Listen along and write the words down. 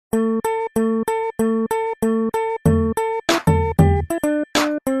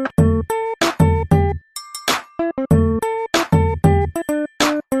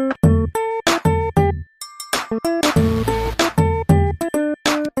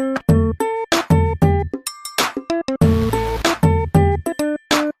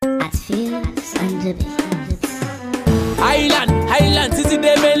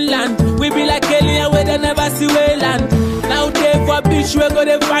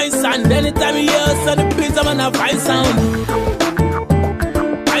they find sound. Anytime you hear us on the beats, I'm gonna find sound.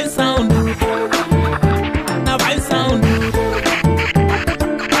 Find sound. Now find sound.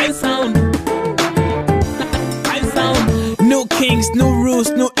 Find sound. Find sound. New kings, new rules,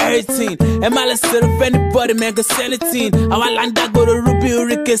 new everything. And my let's set up anybody, man, cause 17. Our land that go to Ruby,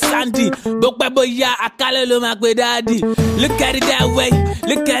 Ricky, Sandy. Book by boy, yeah, I call it my daddy. Look at it that way,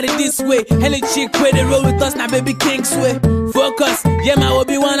 look at it this way. Any chick with the roll with us, now baby kings way. Focus, yeah, man, will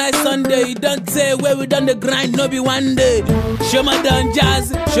be one night Sunday. Don't say where we done the grind, no be one day. Show my done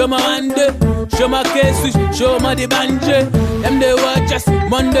jazz, show my one day. Show my K-switch, show my the banjo. Them they watch us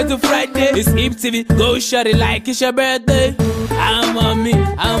Monday to Friday. It's HipTv, go shut it like it's your birthday. I'm on me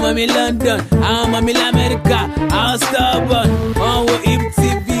London, I'm on me America, I'm stubborn. On with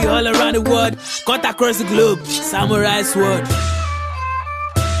HipTv all around the world, cut across the globe, samurai sword.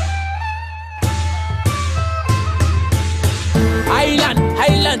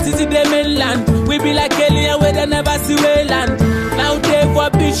 Highland, this is the mainland. We be like alien where they never see wayland. Now they for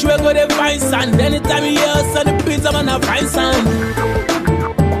beach, we go they find sand. Anytime you hear us on the beats, I'm gonna find sound.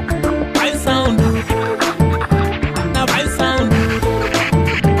 Find sound. Now find sound.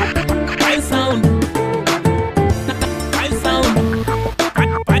 Find sound. Find sound.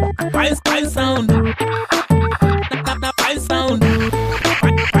 Find sound. Now find sound.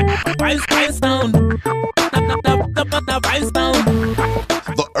 Find sound. Now find sound.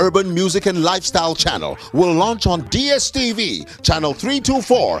 The Urban Music and Lifestyle channel will launch on Dstv channel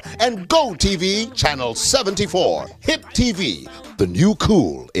 324 and Gotv channel 74. HipTv, the new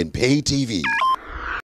cool in pay TV.